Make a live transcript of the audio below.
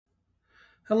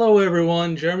Hello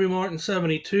everyone, Jeremy Martin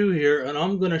 72 here, and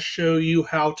I'm going to show you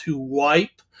how to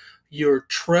wipe your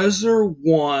Trezor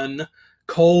One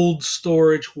cold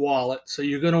storage wallet. So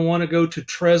you're going to want to go to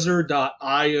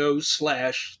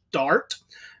trezor.io/start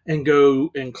and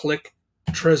go and click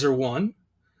Trezor One,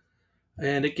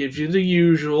 and it gives you the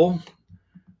usual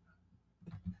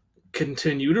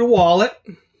continue to wallet.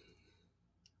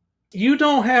 You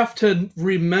don't have to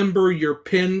remember your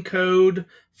PIN code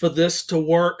for this to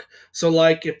work. So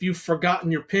like if you've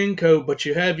forgotten your PIN code but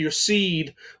you have your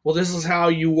seed, well, this is how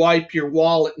you wipe your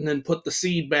wallet and then put the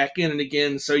seed back in it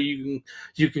again so you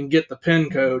can get the PIN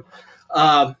code.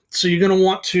 So you're going to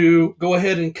want to go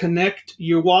ahead and connect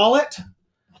your wallet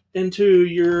into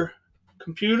your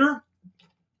computer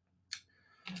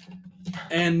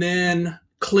and then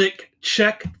click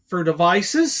check for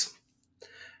devices.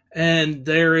 And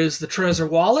there is the Trezor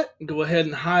wallet. Go ahead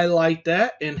and highlight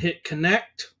that and hit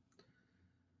connect.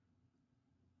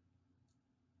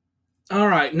 All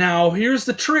right, now here's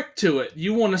the trick to it.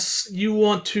 You want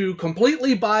to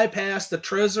completely bypass the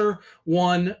Trezor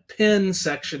One pin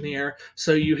section here.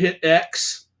 So you hit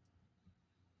X,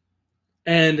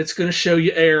 and it's going to show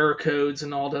you error codes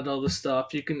and all that other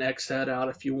stuff. You can X that out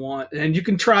if you want, and you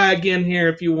can try again here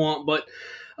if you want. But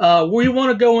we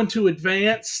want to go into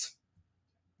advanced.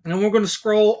 And we're going to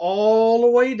scroll all the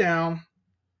way down.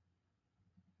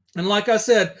 And like I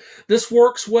said, this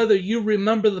works whether you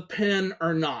remember the PIN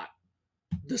or not.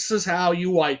 This is how you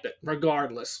wipe it,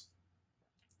 regardless.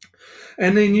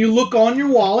 And then you look on your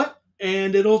wallet,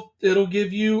 and it'll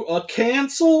give you a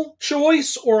cancel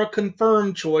choice or a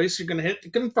confirm choice. You're going to hit the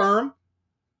confirm.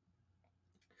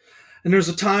 And there's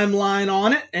a timeline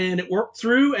on it, and it worked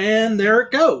through, and there it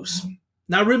goes.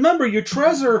 Now remember, your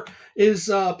Trezor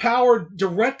is powered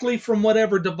directly from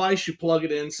whatever device you plug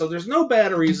it in, so there's no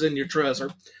batteries in your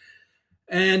Trezor,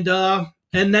 and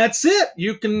that's it.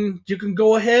 You can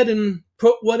go ahead and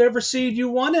put whatever seed you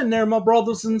want in there, my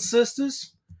brothers and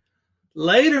sisters.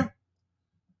 Later.